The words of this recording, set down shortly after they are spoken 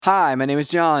Hi, my name is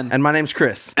John. And my name's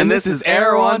Chris. And this is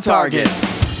Arrow on Target.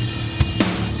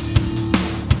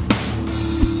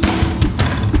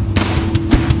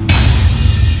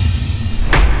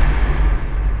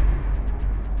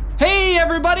 Hey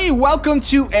everybody, welcome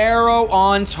to Arrow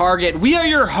on Target. We are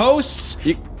your hosts.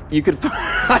 You could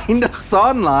find us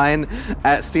online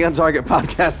at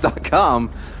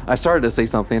StayOnTargetPodcast.com. I started to say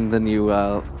something, then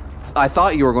I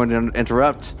thought you were going to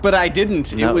interrupt. But I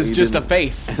didn't. No, it was just didn't. a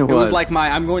face. It It was was. like my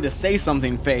I'm going to say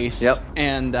something face. Yep.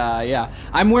 And yeah,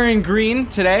 I'm wearing green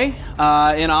today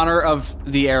in honor of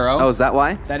the Arrow. Oh, is that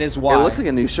why? That is why. It looks like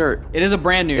a new shirt. It is a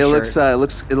brand new It shirt.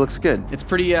 looks good. It's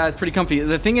pretty comfy.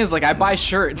 The thing is, like, I buy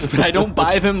shirts, but I don't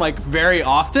buy them like very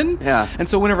often. Yeah. And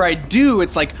so whenever I do,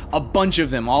 it's like a bunch of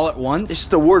them all at once. It's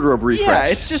just a wardrobe refresh. Yeah,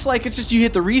 it's just you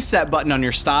hit the reset button on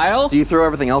your style. Do you throw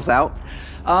everything else out?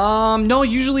 No,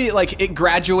 usually like it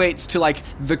graduates to like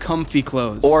the comfy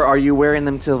clothes. Or are you wearing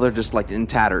them till they're just like in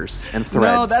tatters and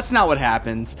threads? No, that's not what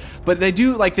happens. But they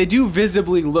do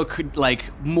visibly look like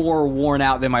more worn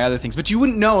out than my other things. But you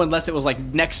wouldn't know unless it was like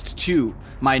next to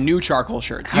my new charcoal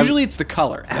shirts. Usually it's the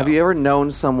color. Have you ever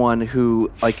known someone who,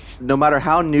 like, no matter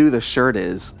how new the shirt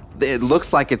is, it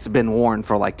looks like it's been worn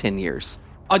for like 10 years?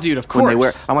 Oh, dude, of course. When they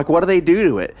wear, I'm like, what do they do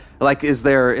to it? Like, is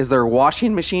their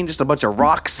washing machine just a bunch of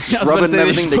rocks I was about to rubbing say, they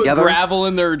everything just put together? gravel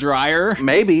in their dryer.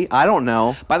 Maybe, I don't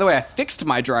know. By the way, I fixed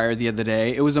my dryer the other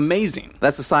day. It was amazing.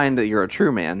 That's a sign that you're a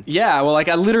true man. Yeah, well, like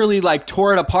I literally like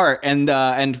tore it apart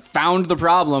and found the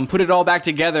problem, put it all back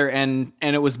together, and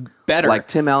it was better. Like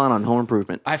Tim Allen on Home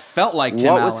Improvement. I felt like Tim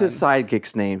What Allen. was his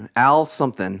sidekick's name? Al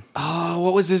something. Oh,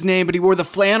 what was his name? But he wore the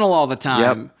flannel all the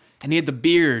time. Yep. And he had the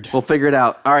beard. We'll figure it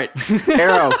out. All right,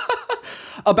 Arrow.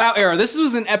 About Arrow. This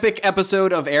was an epic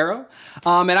episode of Arrow.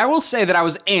 And I will say that I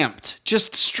was amped,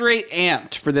 just straight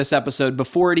amped for this episode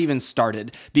before it even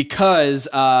started. Because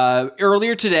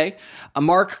earlier today,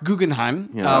 Mark Guggenheim,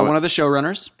 one of the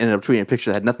showrunners, Ended up tweeting a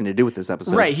picture that had nothing to do with this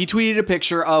episode. right, he tweeted a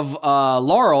picture of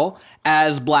Laurel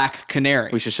as Black Canary.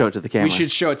 We should show it to the camera. We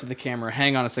should show it to the camera.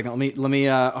 Hang on a second. Let me,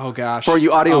 oh gosh. For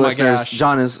you audio Oh my listeners, gosh.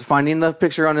 John is finding the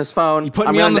picture on his phone. You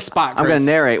put me on the spot, I'm going Chris.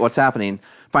 to narrate what's happening.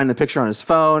 Finding the picture on his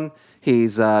phone.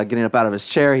 He's getting up out of his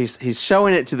chair. He's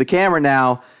showing it to the camera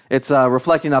now. It's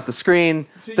reflecting off the screen.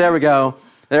 There we go.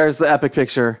 There's the epic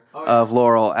picture of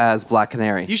Laurel as Black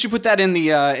Canary. You should put that in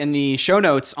the show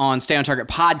notes on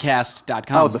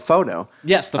StayOnTargetPodcast.com. Oh, the photo.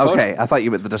 Yes, the photo. Okay, I thought you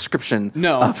meant the description.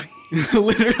 No. Of,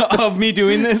 Literally of me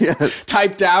doing this, Yes.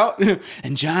 typed out,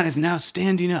 and John is now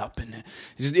standing up, and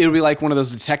it'll be like one of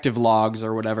those detective logs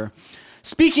or whatever.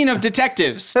 Speaking of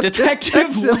detectives,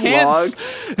 Detective Lance,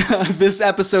 this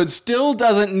episode still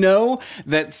doesn't know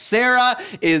that Sarah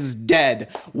is dead.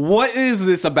 What is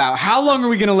this about? How long are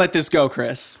we going to let this go,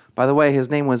 Chris? by the way, his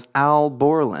name was Al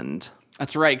Borland.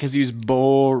 That's right, because he was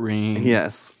boring.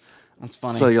 Yes. That's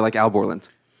funny. So you're like Al Borland,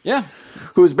 yeah.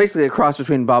 who is basically a cross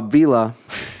between Bob Vila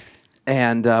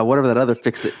and whatever that other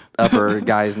fix-it-upper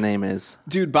guy's name is.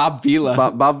 Dude, Bob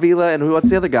Vila. Bob Vila, and what's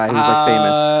the other guy who's like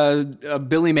famous?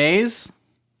 Billy Mays?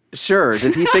 Sure.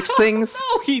 Did he fix things?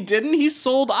 No, he didn't. He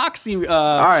sold Oxy.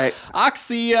 All right.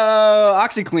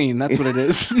 OxyClean. That's what it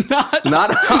is.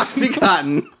 Not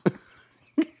Oxycontin.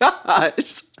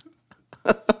 Gosh.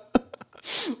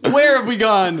 Where have we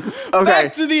gone? Okay.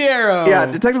 Back to the Arrow. Yeah,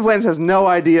 Detective Lance has no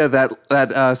idea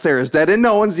that Sarah's dead, and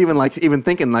no one's even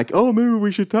thinking like, oh, maybe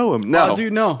we should tell him. No, Oh,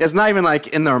 dude, no. It's not even like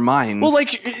in their minds. Well,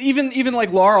 like even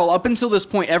like Laurel, up until this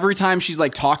point, every time she's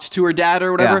like talked to her dad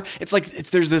or whatever, Yeah. it's like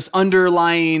there's this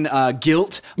underlying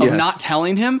guilt of Yes. not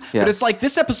telling him. But Yes. it's like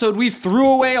this episode, we threw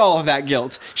away all of that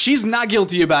guilt. She's not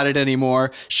guilty about it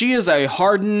anymore. She is a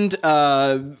hardened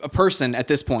a person at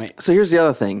this point. So here's the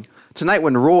other thing. Tonight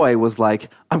when Roy was like,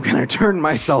 I'm going to turn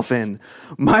myself in,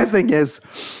 my thing is,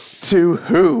 to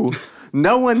who?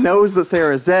 No one knows that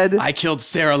Sarah's dead. I killed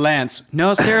Sarah Lance.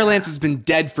 No, Sarah Lance has been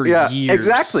dead for Yeah, years.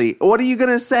 exactly. What are you going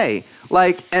to say?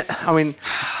 Like, I mean,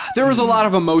 There was a lot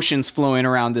of emotions flowing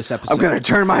around this episode. I'm going to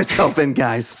turn myself in,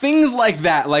 guys. Things like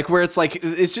that, like where it's like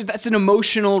that's an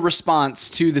emotional response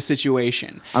to the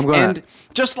situation. And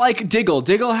just like Diggle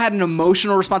had an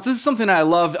emotional response. This is something I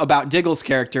love about Diggle's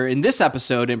character in this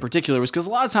episode in particular, was because a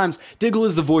lot of times Diggle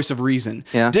is the voice of reason.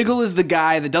 Yeah. Diggle is the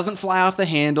guy that doesn't fly off the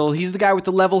handle. He's the guy with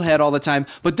the level head all the time.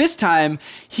 But this time,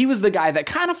 he was the guy that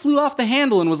kind of flew off the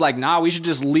handle and was like, "Nah, we should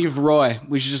just leave Roy.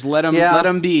 We should just let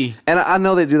him be." And I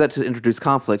know they do that to introduce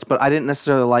conflict, but I didn't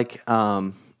necessarily like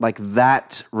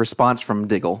that response from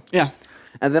Diggle. Yeah.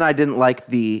 And then I didn't like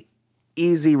the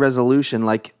easy resolution,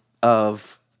 like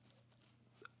of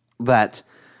that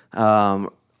that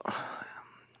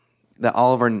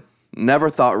Oliver Never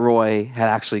thought Roy had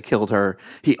actually killed her.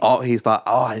 He thought,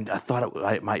 I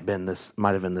thought it might have been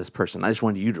this person. I just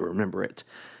wanted you to remember it.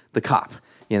 The cop,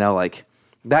 like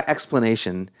that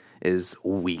explanation is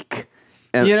weak.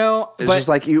 And it's just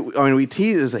like we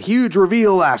teased. It was a huge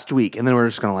reveal last week, and then we're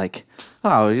just gonna like,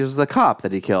 oh, it was the cop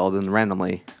that he killed, and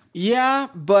randomly. Yeah,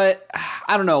 but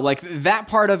I don't know, like that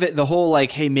part of it, the whole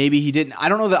like, hey, maybe he didn't. I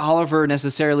don't know that Oliver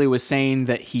necessarily was saying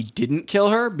that he didn't kill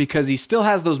her because he still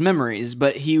has those memories,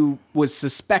 but he was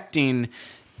suspecting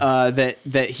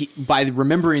that he, by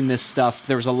remembering this stuff,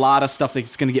 there was a lot of stuff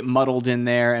that's going to get muddled in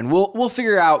there, and we'll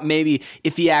figure out maybe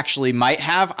if he actually might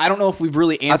have. I don't know if we've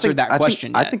really answered that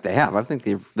question yet. I think they have. I think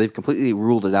they've completely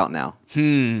ruled it out now.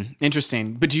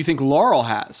 Interesting. But do you think Laurel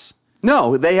has?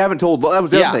 No, they haven't told. That was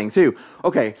the other thing too.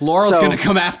 Okay, Laurel's going to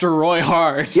come after Roy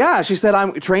hard. Yeah, she said,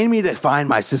 train me to find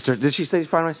my sister." Did she say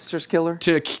find my sister's killer?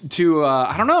 To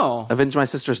I don't know. Avenge my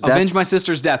sister's death. Avenge my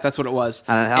sister's death. That's what it was.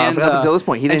 And up until this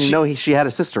point, he didn't know she had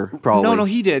a sister. Probably. No,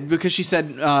 he did because she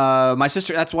said my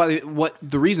sister. That's what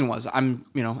the reason was.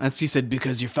 As she said,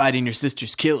 because you're fighting your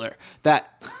sister's killer.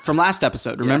 That from last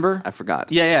episode. Remember? Yes, I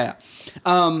forgot. Yeah.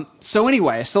 So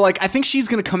anyway, I think she's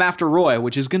going to come after Roy,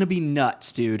 which is going to be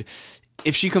nuts, dude.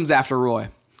 If she comes after Roy.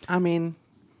 I mean,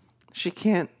 she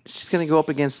can't. She's going to go up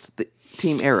against the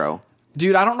Team Arrow.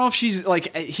 Dude, I don't know if she's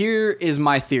like, here is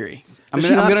my theory. I'm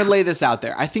going to lay this out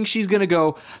there. I think she's going to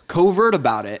go covert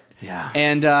about it. Yeah.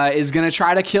 And is going to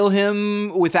try to kill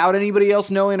him without anybody else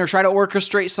knowing or try to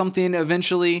orchestrate something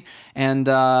eventually and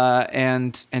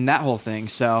that whole thing.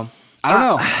 So,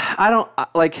 I don't know.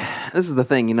 This is the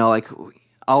thing,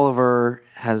 Oliver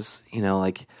has,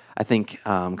 I think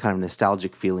kind of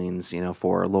nostalgic feelings,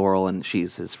 for Laurel, and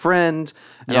she's his friend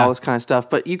and all this kind of stuff.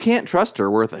 But you can't trust her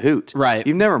worth a hoot. Right.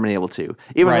 You've never been able to.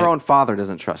 Even her own father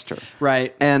doesn't trust her.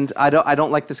 Right. And I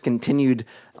don't like this continued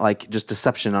just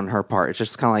deception on her part. It's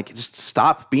just kind of like, just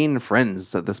stop being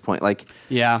friends at this point.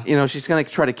 She's going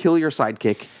to try to kill your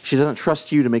sidekick. She doesn't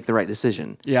trust you to make the right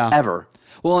decision. Yeah. Ever.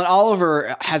 Well, and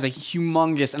Oliver has a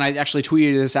humongous, and I actually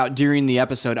tweeted this out during the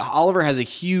episode, Oliver has a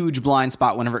huge blind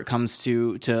spot whenever it comes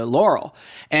to Laurel.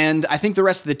 And I think the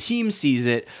rest of the team sees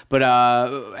it, but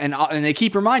and they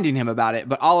keep reminding him about it.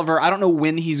 But Oliver, I don't know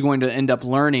when he's going to end up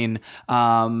learning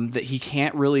that he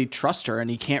can't really trust her and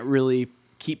he can't really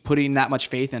keep putting that much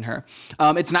faith in her.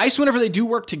 It's nice whenever they do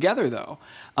work together, though.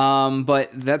 But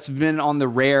that's been on the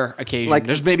rare occasion.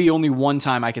 There's maybe only one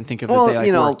time I can think of that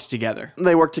they worked together.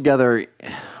 They work together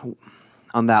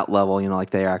on that level,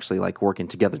 they're actually working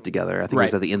together. I think it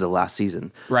was at the end of the last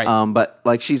season. Right.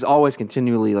 But she's always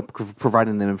continually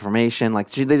providing them information. They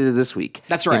did it this week.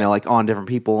 That's right. On different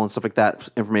people and stuff like that.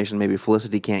 Information maybe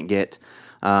Felicity can't get.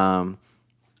 I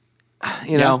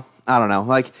don't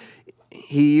know.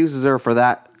 He uses her for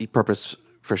that purpose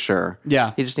for sure.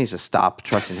 Yeah. He just needs to stop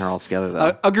trusting her altogether,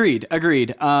 though. Agreed.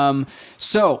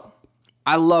 So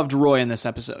I loved Roy in this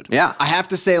episode. Yeah. I have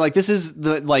to say, this is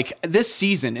this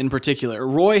season in particular,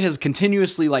 Roy has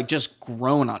continuously just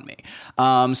grown on me.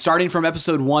 Starting from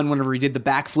episode 1, whenever he did the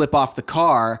backflip off the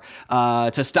car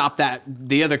to stop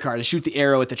the other car, to shoot the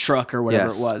arrow at the truck or whatever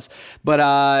it was.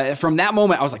 But from that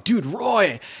moment, I was like, dude,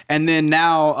 Roy. And then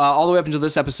now, all the way up until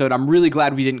this episode, I'm really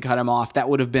glad we didn't cut him off. That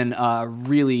would have been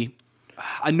really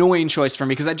annoying choice for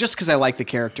me because I like the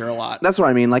character a lot. That's what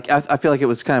I mean. I feel like it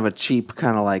was kind of a cheap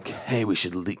kind of hey, we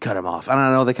should cut him off. I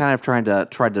don't know. They kind of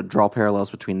tried to draw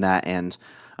parallels between that and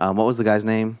what was the guy's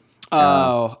name?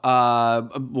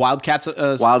 Wildcat's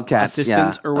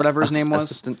assistant or whatever his name was.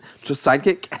 Assistant, just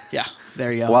sidekick. Yeah,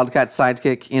 there you go. Wildcat's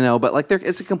sidekick. But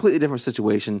it's a completely different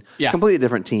situation. Yeah. Completely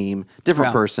different team,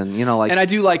 different person. And I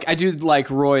do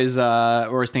like Roy's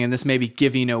thing, and this may be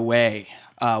giving away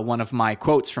one of my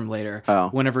quotes from later. Oh.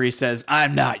 Whenever he says,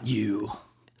 "I'm not you."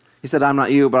 He said, "I'm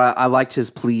not you," but I liked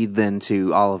his plea then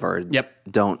to Oliver. Yep.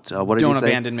 Don't. What did he say? Don't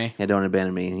abandon me. Yeah, don't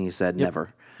abandon me. And he said,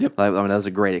 "Never." Yep. That was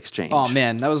a great exchange. Oh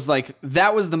man,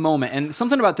 that was the moment. And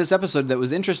something about this episode that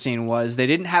was interesting was they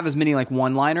didn't have as many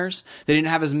one-liners. They didn't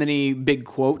have as many big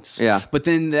quotes. Yeah. But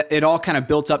then it all kind of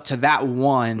built up to that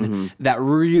one that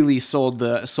really sold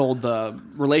the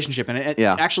relationship, and it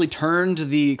actually turned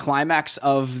the climax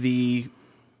of the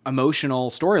emotional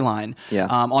storyline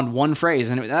on one phrase,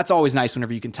 and that's always nice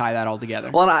whenever you can tie that all together.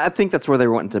 Well, and I think that's where they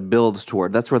wanted to build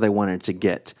toward. That's where they wanted to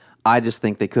get. I just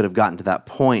think they could have gotten to that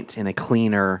point in a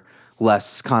cleaner,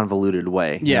 less convoluted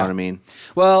way. You know what I mean?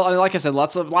 Well, like I said,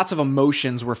 lots of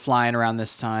emotions were flying around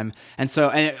this time, and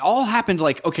it all happened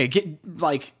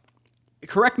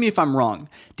correct me if I'm wrong.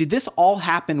 Did this all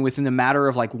happen within the matter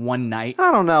of one night?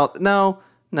 I don't know.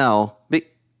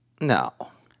 No.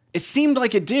 It seemed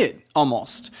like it did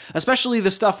almost, especially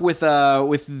the stuff with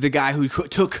the guy who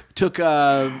took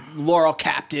Laurel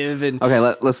captive and. Okay,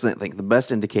 let's think. The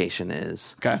best indication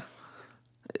is Okay.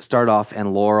 start off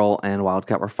and Laurel and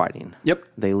Wildcat were fighting. Yep.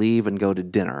 They leave and go to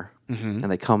dinner, and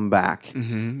they come back,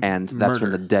 and that's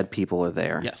when the dead people are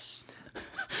there. Yes.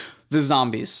 The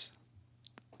zombies.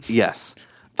 Yes.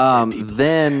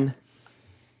 Then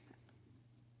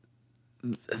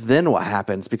what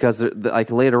happens? Because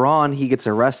like later on, he gets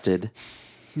arrested.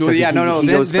 No, yeah, he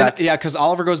goes back. Yeah, because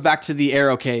Oliver goes back to the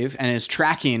Arrow Cave and is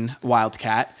tracking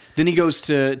Wildcat. Then he goes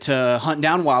to hunt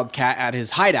down Wildcat at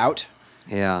his hideout.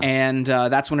 Yeah. And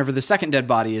that's whenever the second dead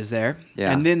body is there.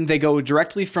 Yeah. And then they go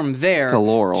directly from there To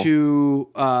Laurel. to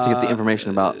get the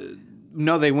information about.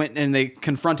 No, they went and they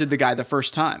confronted the guy the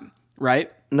first time,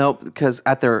 right? No, because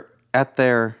at their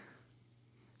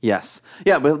yes,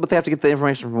 yeah, but they have to get the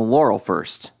information from Laurel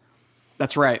first.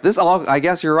 That's right. This all, I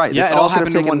guess you're right. Yeah, This it all could have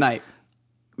happened in one taken- night.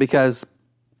 because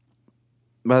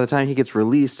by the time he gets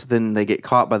released, then they get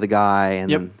caught by the guy, and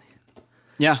Yep. then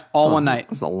Yeah, all one night.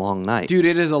 it's a long night, Dude,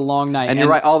 it is a long night. And you're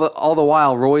right. All the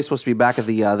while, Roy's supposed to be back at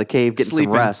the cave getting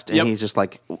Sleeping. some rest, and Yep. he's just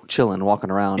like chilling,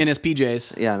 walking around in his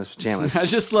PJs. yeah, in his pajamas. I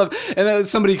just love, and then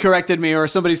somebody corrected me, or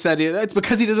somebody said it's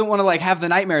because he doesn't want to like have the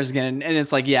nightmares again, and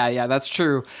it's like, yeah, that's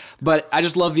true. But I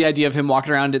just love the idea of him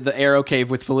walking around at the Arrow Cave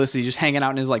with Felicity, just hanging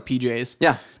out in his like PJs.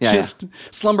 Yeah. just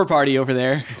slumber party over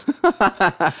there.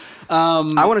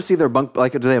 I want to see their bunk.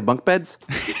 Like, do they have bunk beds?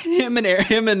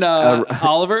 him and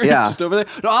Oliver, yeah. just over there.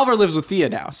 No, Oliver lives with Thea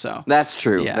now, so That's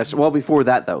true. Yeah. That's well before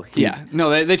that though. yeah,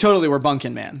 no, they totally were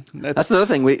bunking, man. That's another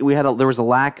thing. We had there was a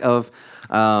lack of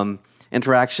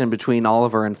interaction between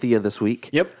Oliver and Thea this week.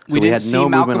 Yep, So we didn't had see no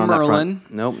Malcolm movement on that Merlin.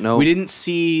 front. Nope. No. We didn't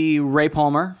see Ray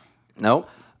Palmer. Nope.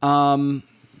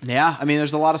 Yeah, I mean,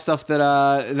 there's a lot of stuff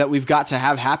that we've got to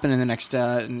have happen in the next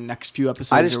few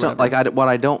episodes. I just or don't whatever. like. What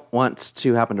I don't want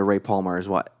to happen to Ray Palmer is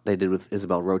what they did with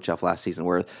Isabel Rocheff last season,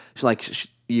 where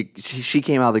she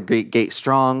came out of the great gate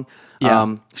strong.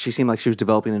 Yeah. She seemed like she was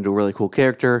developing into a really cool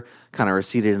character. Kind of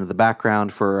receded into the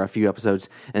background for a few episodes,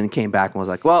 and then came back and was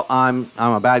like, "Well, I'm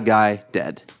a bad guy,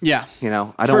 dead." Yeah, You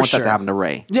know, I don't For want that sure. to happen to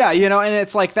Ray. Yeah, and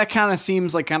it's like that kind of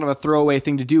seems like kind of a throwaway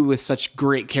thing to do with such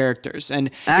great characters. And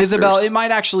Actors. Isabel, it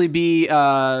might actually be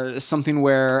something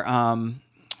where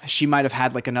she might have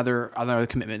had like another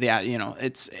commitment. Yeah,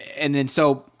 and then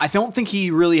so I don't think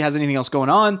he really has anything else going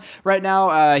on right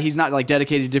now. He's not like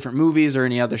dedicated to different movies or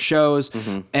any other shows.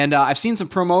 And I've seen some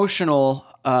promotional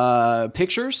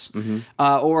pictures,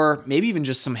 or maybe even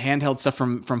just some handheld stuff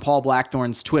from Paul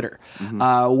Blackthorne's Twitter,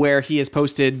 where he has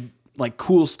posted like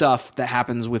cool stuff that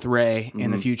happens with Ray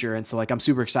in the future. And so like, I'm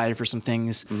super excited for some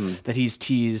things that he's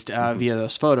teased via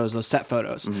those photos, those set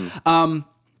photos.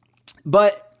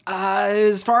 But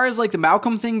as far as like the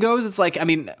Malcolm thing goes, it's like, I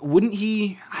mean,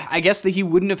 I guess that he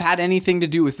wouldn't have had anything to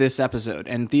do with this episode,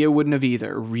 and Thea wouldn't have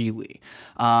either, really.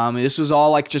 This was all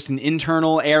like just an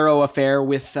internal Arrow affair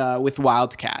with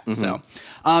Wildcat. So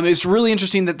it's really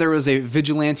interesting that there was a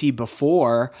vigilante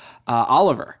before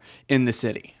Oliver in the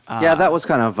city. Yeah, that was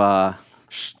kind of I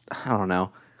don't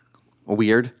know,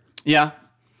 weird. Yeah.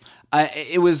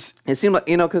 It was. It seemed like,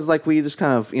 because like we just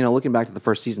kind of, looking back to the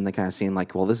first season, they kind of seemed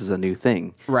like, well, this is a new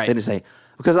thing. Right. They didn't say,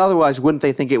 because otherwise, wouldn't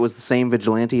they think it was the same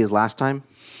vigilante as last time?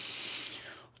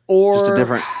 Or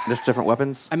Just different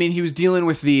weapons? I mean, he was dealing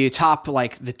with the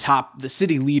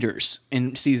city leaders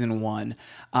in season 1,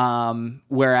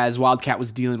 whereas Wildcat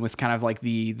was dealing with kind of like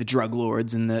the drug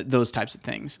lords and those types of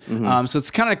things. So it's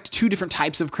kind of two different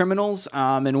types of criminals,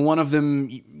 and one of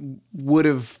them would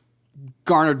have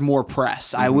garnered more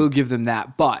press. I will give them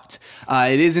that, but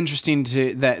it is interesting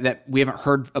that we haven't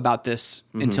heard about this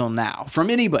until now from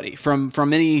anybody,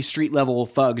 from any street level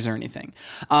thugs or anything.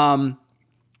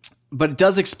 But it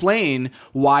does explain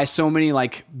why so many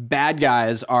like bad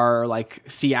guys are like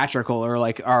theatrical or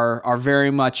like are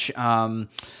very much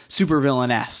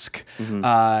supervillain-esque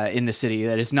in the city.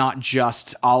 That is not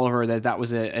just Oliver. That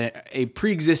was a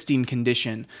pre-existing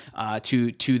condition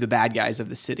to the bad guys of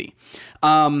the city.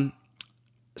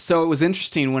 So it was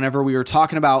interesting whenever we were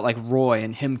talking about like Roy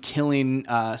and him killing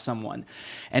someone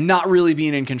and not really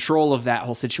being in control of that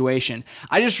whole situation.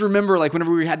 I just remember like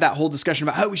whenever we had that whole discussion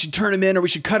about how we should turn him in or we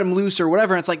should cut him loose or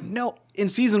whatever. And it's like, no, in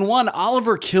season 1,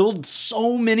 Oliver killed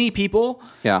so many people.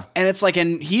 Yeah. And it's like,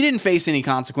 and he didn't face any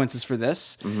consequences for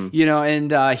this, and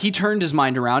he turned his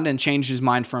mind around and changed his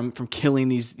mind from killing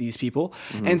these people.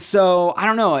 And so I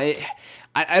don't know.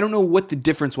 I don't know what the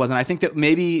difference was. And I think that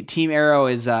maybe Team Arrow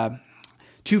is,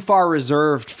 too far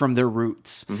reserved from their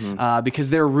roots, because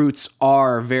their roots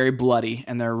are very bloody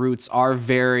and their roots are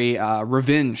very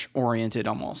revenge oriented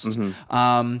almost.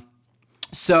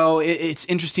 So it's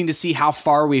interesting to see how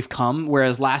far we've come.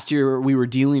 Whereas last year we were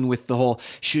dealing with the whole,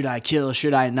 should I kill,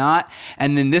 should I not?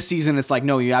 And then this season it's like,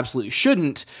 no, you absolutely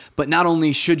shouldn't. But not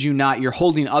only should you not, you're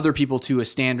holding other people to a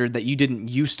standard that you didn't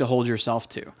used to hold yourself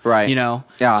to. Right. You know?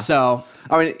 Yeah. So,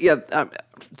 I mean, yeah,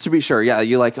 to be sure, yeah,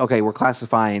 you're like, okay, we're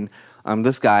classifying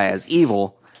this guy as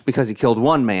evil because he killed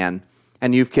one man,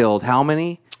 and you've killed how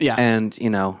many? Yeah. And, you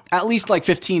know. at least like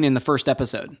 15 in the first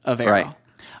episode of Arrow. Right.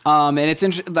 And it's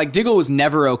interesting. Like Diggle was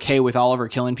never okay with Oliver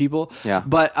killing people. Yeah.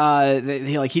 But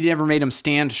he never made him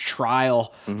stand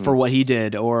trial for what he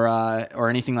did or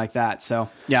anything like that. So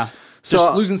yeah, just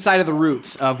So- losing sight of the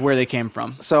roots of where they came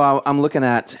from. So I'm looking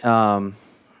at.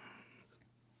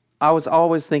 I was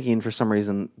always thinking for some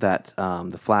reason that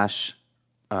the Flash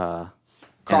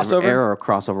Crossover? Arrow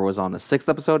crossover was on the 6th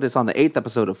episode. It's on the 8th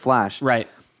episode of Flash. Right.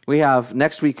 We have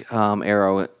next week.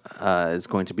 Arrow is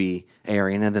going to be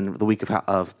airing, and then the week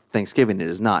of Thanksgiving it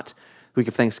is not. The week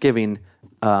of Thanksgiving,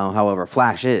 however,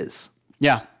 Flash is.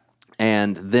 Yeah.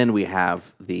 And then we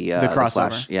have the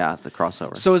crossover. Flash, the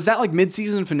crossover. So is that like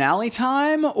mid-season finale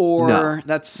time or No.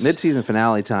 that's Mid-season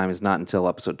finale time is not until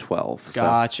episode 12. So.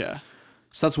 Gotcha.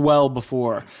 So that's well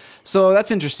before. So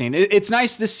that's interesting. It's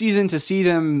nice this season to see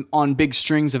them on big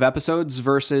strings of episodes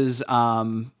versus,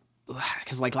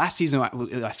 because like last season,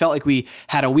 I felt like we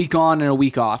had a week on and a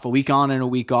week off, a week on and a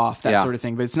week off, that sort of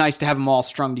thing. But it's nice to have them all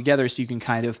strung together so you can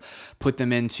kind of put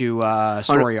them into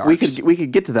story arcs. We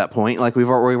could get to that point. Like we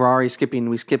were already skipping.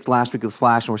 We skipped last week with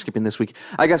Flash, and we're skipping this week.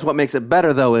 I guess what makes it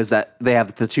better though is that they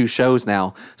have the two shows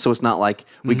now, so it's not like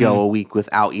we go a week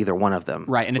without either one of them.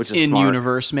 Right, and it's which is in smart.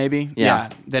 universe maybe. Yeah.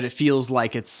 That it feels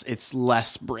like it's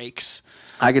less breaks.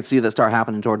 I could see that start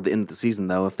happening toward the end of the season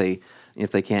though, if they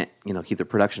can't keep their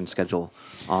production schedule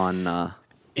on.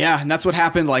 Yeah, and that's what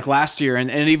happened like last year, and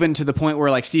even to the point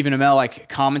where like Stephen Amell like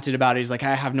commented about it. He's like,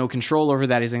 I have no control over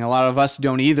that. He's like, a lot of us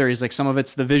don't either. He's like, some of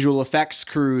it's the visual effects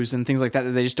crews and things like that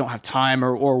they just don't have time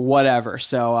or whatever.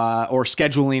 So or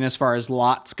scheduling as far as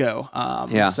lots go.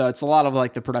 So it's a lot of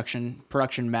like the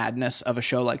production madness of a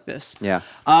show like this. Yeah.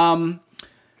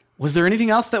 Was there anything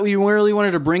else that we really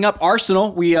wanted to bring up?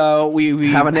 Arsenal. We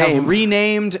have a name.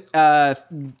 Renamed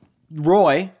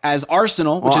Roy as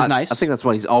Arsenal, which is nice. I think that's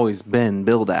what he's always been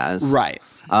billed as. Right.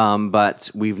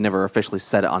 But we've never officially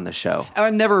said it on the show. I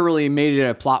never really made it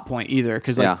a plot point either,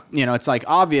 because it's like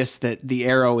obvious that the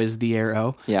Arrow is the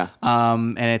Arrow. Yeah.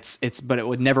 And but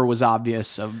it never was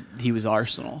obvious he was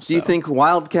Arsenal. Do you think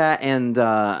Wildcat and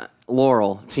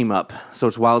Laurel team up? So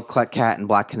it's Wildcat and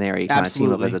Black Canary kind of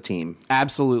team up as a team.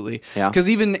 Absolutely. Yeah. Because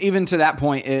even to that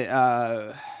point,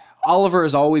 Oliver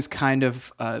is always kind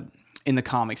of in the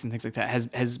comics and things like that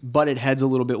has butted heads a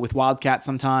little bit with Wildcat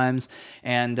sometimes,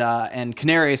 and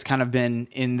Canary has kind of been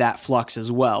in that flux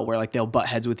as well, where like they'll butt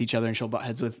heads with each other, and she'll butt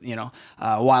heads with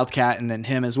Wildcat and then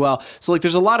him as well. So like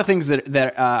there's a lot of things that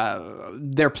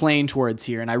they're playing towards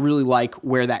here, and I really like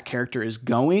where that character is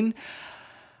going.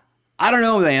 I don't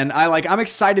know, man. I'm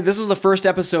excited. This was the first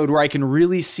episode where I can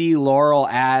really see Laurel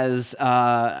as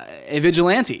a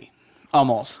vigilante.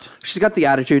 Almost. She's got the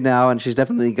attitude now, and she's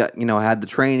definitely got had the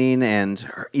training, and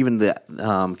even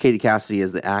the Katie Cassidy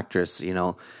as the actress.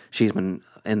 She's been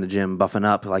in the gym buffing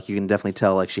up. Like you can definitely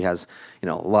tell, like she has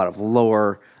a lot of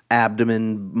lower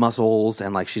abdomen muscles,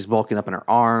 and like she's bulking up in her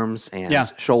arms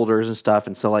and shoulders and stuff.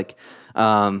 And so like,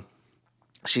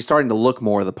 she's starting to look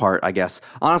more the part, I guess.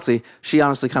 She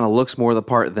honestly kind of looks more the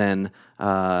part than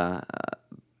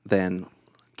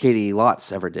Katie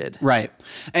Lotz ever did. Right.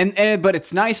 But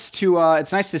it's nice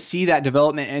to see that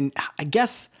development, and I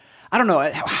guess I don't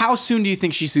know, how soon do you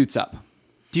think she suits up?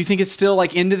 Do you think it's still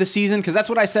like into the season? Because that's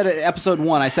what I said at episode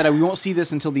 1. I said we won't see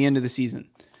this until the end of the season.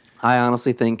 I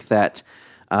honestly think that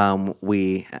and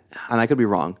I could be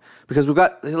wrong, because we've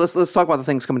got let's talk about the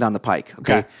things coming down the pike.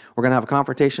 Okay. We're gonna have a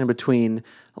confrontation between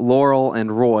Laurel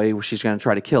and Roy, where she's going to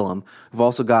try to kill him. We've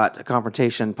also got a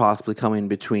confrontation possibly coming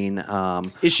between.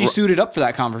 Is she suited up for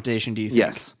that confrontation? Do you think?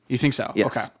 Yes. You think so?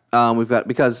 Yes. Okay. We've got,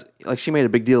 because like she made a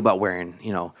big deal about wearing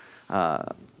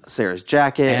Sarah's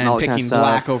jacket and all that kind of stuff.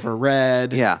 Picking black over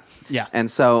red. Yeah. Yeah.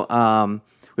 And so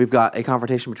we've got a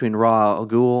confrontation between Ra's al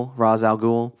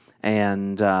Ghul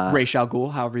and Ra's al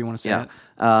Ghul, however you want to say it.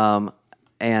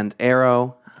 And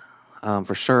Arrow,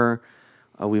 for sure.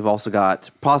 We've also got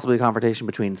possibly a confrontation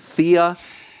between Thea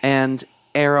and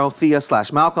Arrow,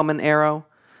 Thea/Malcolm and Arrow.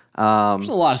 There's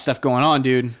a lot of stuff going on,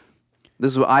 dude.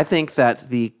 This is what I think,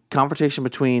 that the confrontation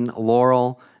between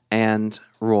Laurel and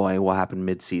Roy will happen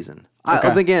mid-season.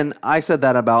 Okay. Again, I said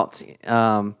that about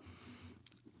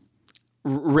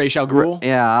Ra's al Ghul.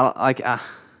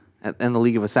 and the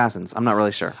League of Assassins. I'm not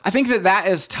really sure. I think that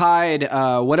is tied.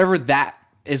 Whatever that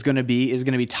is going to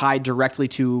be tied directly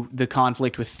to the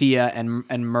conflict with Thea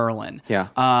and Merlin. Yeah.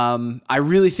 I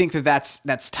really think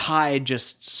that's tied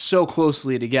just so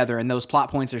closely together, and those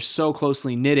plot points are so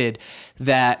closely knitted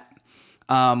that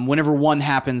whenever one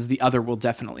happens, the other will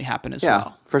definitely happen as well.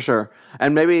 Yeah, for sure.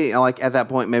 And maybe like at that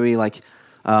point, maybe like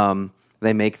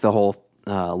they make the whole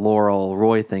Laurel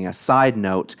Roy thing a side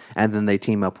note, and then they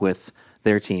team up with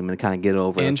their team and kind of get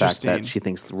over the fact that she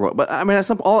thinks Roy. But I mean,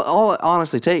 all it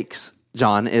honestly takes,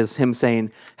 John, is him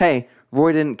saying, "Hey,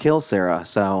 Roy didn't kill Sarah,"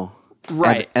 so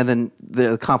right, and then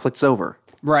the conflict's over.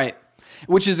 Right.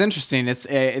 Which is interesting. It's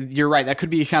you're right. That could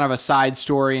be kind of a side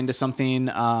story into something,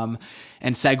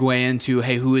 and segue into,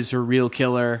 hey, who is her real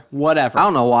killer? Whatever. I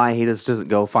don't know why he just doesn't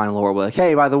go find Laura. Like,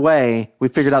 hey, by the way, we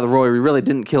figured out that Roy really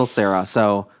didn't kill Sarah,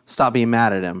 so stop being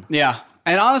mad at him. Yeah.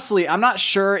 And honestly, I'm not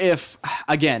sure if,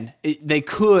 again, they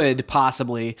could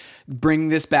possibly bring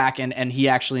this back and he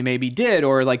actually maybe did,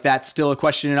 or like that's still a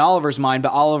question in Oliver's mind,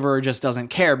 but Oliver just doesn't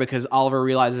care because Oliver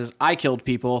realizes I killed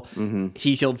people. Mm-hmm.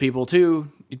 He killed people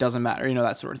too. It doesn't matter,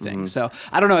 that sort of thing. Mm-hmm. So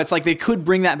I don't know. It's like they could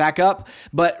bring that back up,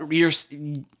 but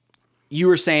you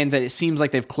were saying that it seems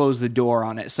like they've closed the door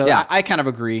on it. So yeah. I kind of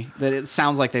agree that it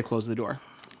sounds like they've closed the door.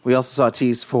 We also saw a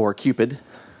tease for Cupid.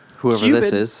 Whoever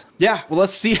this is. Yeah, well,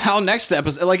 let's see how next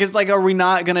episode... it's like, are we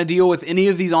not going to deal with any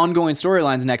of these ongoing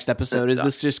storylines next episode? Is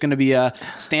this just going to be a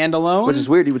standalone? Which is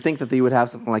weird. You would think that they would have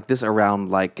something like this around,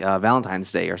 like,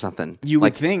 Valentine's Day or something. You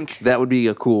would think. That would be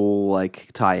a cool, like,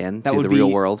 tie-in to the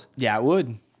real world. Yeah, it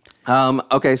would.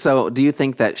 Okay, so do you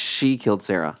think that she killed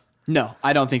Sarah? No,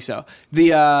 I don't think so.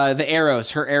 The arrows,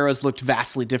 her arrows looked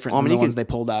vastly different than the ones they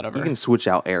pulled out of her. You can switch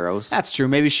out arrows. That's true.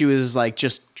 Maybe she was, like,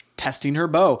 just testing her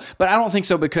bow. But I don't think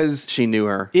so because... She knew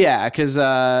her. Yeah, because...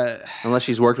 unless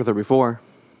she's worked with her before.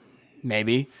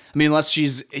 Maybe. I mean, unless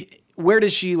she's... Where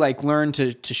does she, like, learn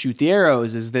to shoot the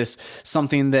arrows? Is this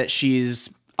something that she's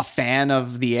a fan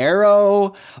of the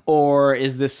arrow? Or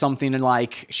is this something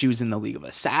like she was in the League of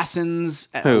Assassins?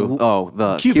 Who?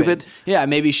 The Cupid? Yeah,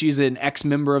 maybe she's an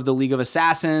ex-member of the League of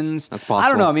Assassins. That's possible. I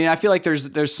don't know. I mean, I feel like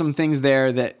there's some things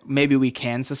there that maybe we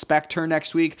can suspect her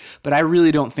next week, but I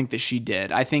really don't think that she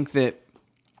did. I think that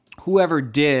whoever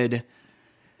did,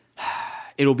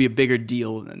 it'll be a bigger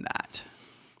deal than that.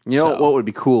 You know what would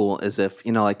be cool is if,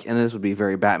 and this would be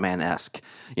very Batman-esque,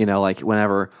 like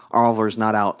whenever Oliver's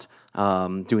not out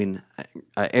doing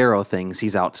arrow things,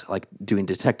 he's out like doing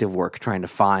detective work trying to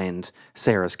find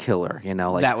Sarah's killer,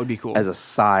 like that would be cool as a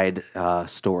side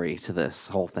story to this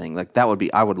whole thing. Like that would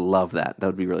be, I would love that. That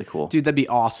would be really cool. Dude, that'd be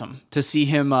awesome to see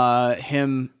him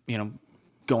going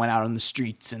out on the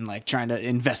streets and like trying to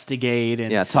investigate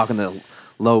and talking to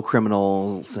low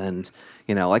criminals and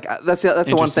that's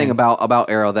the one thing about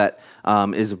Arrow that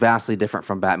is vastly different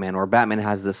from Batman, where Batman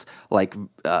has this like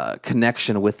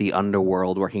connection with the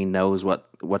underworld where he knows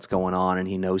what's going on and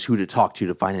he knows who to talk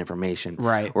to find information.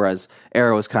 Right. Whereas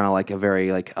Arrow is kind of like a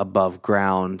very like above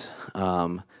ground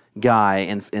guy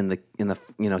in the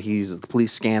he uses the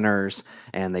police scanners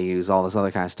and they use all this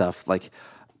other kind of stuff. Like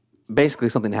basically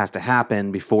something has to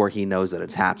happen before he knows that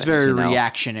it's happened. It's very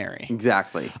reactionary.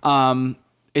 Exactly.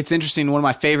 It's interesting. One of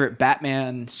my favorite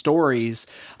Batman stories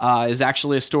is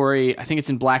actually a story, I think it's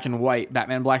in black and white,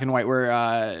 Batman Black and White,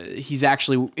 where he's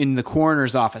actually in the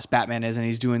coroner's office, Batman is, and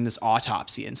he's doing this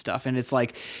autopsy and stuff. And it's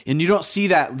like, and you don't see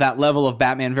that level of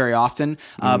Batman very often,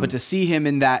 but to see him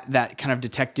in that kind of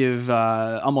detective,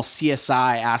 almost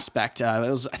CSI aspect,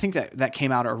 I think that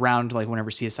came out around like whenever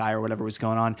CSI or whatever was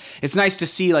going on. It's nice to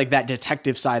see like that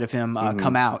detective side of him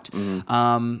come out.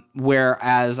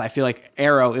 Whereas I feel like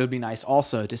Arrow, it would be nice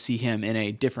also to see him in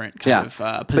a different kind of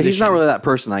position. But he's not really that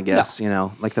person, I guess.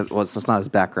 No. Like that's not his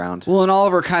background. Well, and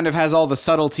Oliver kind of has all the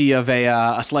subtlety of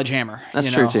a sledgehammer.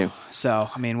 That's true too. So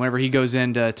I mean, whenever he goes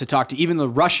in to talk to even the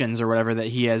Russians or whatever that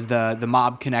he has the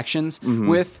mob connections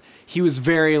with, he was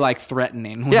very like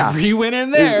threatening whenever he went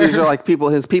in there. These are like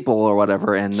his people or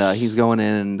whatever, and he's going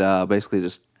in and basically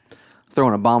just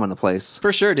throwing a bomb in the place.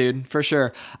 For sure, dude. For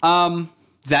sure.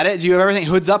 Is that it? Do you have everything?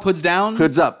 Hoods up, hoods down?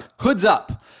 Hoods up. Hoods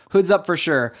up. Hoods up for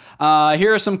sure.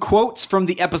 Here are some quotes from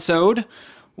the episode.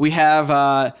 We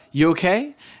have, you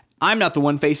okay? I'm not the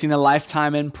one facing a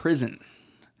lifetime in prison.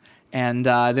 And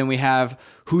then we have,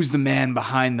 who's the man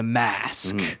behind the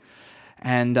mask?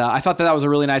 And I thought that was a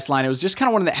really nice line. It was just kind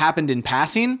of one that happened in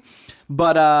passing,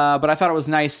 but I thought it was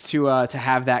nice to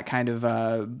have that kind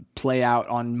of play out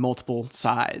on multiple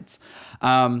sides.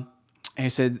 And he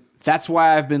said, that's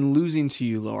why I've been losing to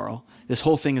you, Laurel. This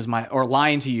whole thing is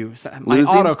lying to you. My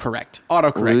autocorrect,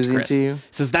 losing Chris, to you?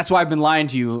 says, that's why I've been lying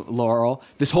to you, Laurel.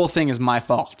 This whole thing is my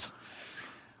fault.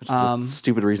 Which is a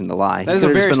stupid reason to lie. That is a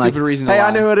very stupid reason to lie. Hey,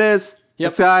 I know who it is.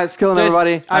 This guy is killing Just-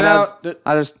 everybody.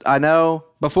 I know.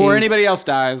 Before anybody else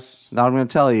dies, Now I'm going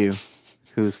to tell you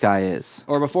who this guy is.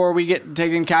 or before we get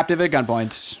taken captive at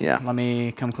gunpoint, Yeah. let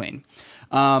me come clean.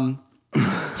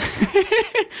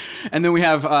 And then we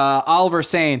have Oliver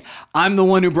saying, I'm the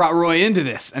one who brought Roy into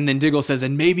this. And then Diggle says,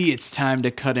 and maybe it's time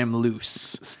to cut him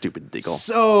loose. Stupid Diggle.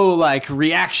 So, like,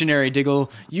 reactionary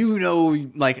Diggle. You know,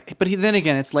 like, but then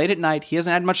again, it's late at night. He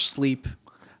hasn't had much sleep.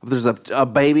 There's a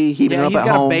baby heaving Yeah, up he's at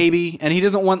got home. a baby. And he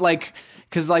doesn't want, like,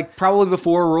 because, like, probably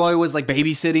before Roy was, like,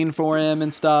 babysitting for him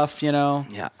and stuff, you know?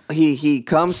 Yeah. He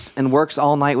comes and works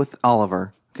all night with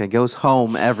Oliver. Okay, goes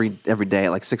home every day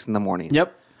at like 6 a.m.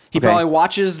 Yep. He Okay. probably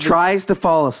watches the... Tries to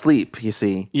fall asleep, you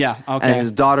see. Yeah, okay. And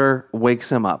his daughter wakes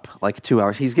him up like 2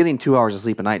 hours. He's getting 2 hours of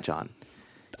sleep a night, John.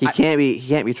 He can't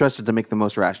be trusted to make the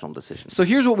most rational decisions. So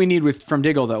here's what we need from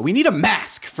Diggle, though. We need a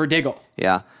mask for Diggle.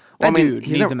 Yeah. That dude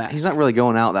he's needs a mask. He's not really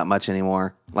going out that much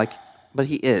anymore. But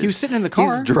he is. He was sitting in the car.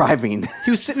 He's driving.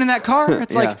 He was sitting in that car.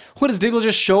 It's Yeah. like, what, does Diggle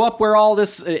just show up where all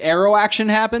this arrow action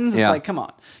happens? It's Yeah. like, come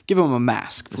on. Give him a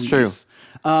mask, please. true.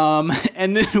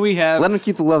 And then we have... Let him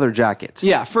keep the leather jacket.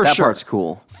 Yeah, for that sure. That part's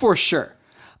cool. For sure.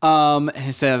 And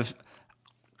he said,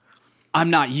 I'm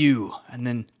not you. And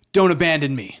then, don't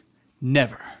abandon me.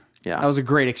 Never. Yeah. That was a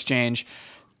great exchange.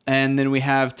 And then we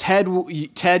have Ted,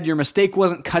 your mistake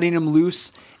wasn't cutting him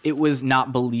loose. It was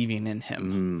not believing in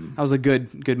him. That was a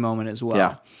good moment as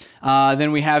well. Yeah.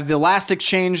 Then we have the last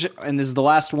exchange, and this is the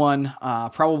last one,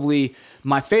 probably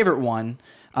my favorite one,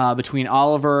 between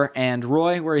Oliver and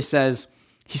Roy, where he said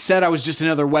I was just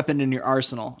another weapon in your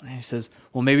arsenal. And he says,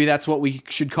 well, maybe that's what we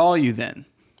should call you then.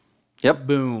 Yep.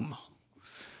 Boom.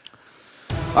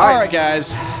 All right,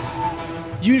 guys.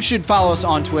 You should follow us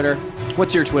on Twitter.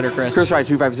 What's your Twitter, Chris? Chris Wright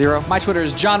 250. My Twitter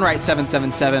is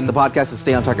JohnWright777. The podcast is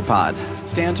Stay on Target Pod.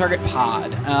 Stay on Target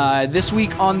Pod. This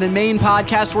week on the main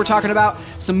podcast, we're talking about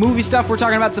some movie stuff. We're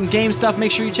talking about some game stuff.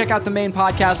 Make sure you check out the main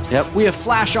podcast. Yep. We have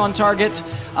Flash on Target,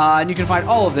 and you can find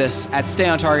all of this at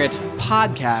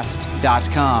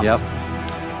stayontargetpodcast.com. Yep.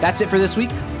 That's it for this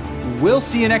week. We'll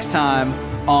see you next time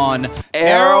on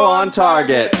Arrow on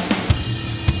Target.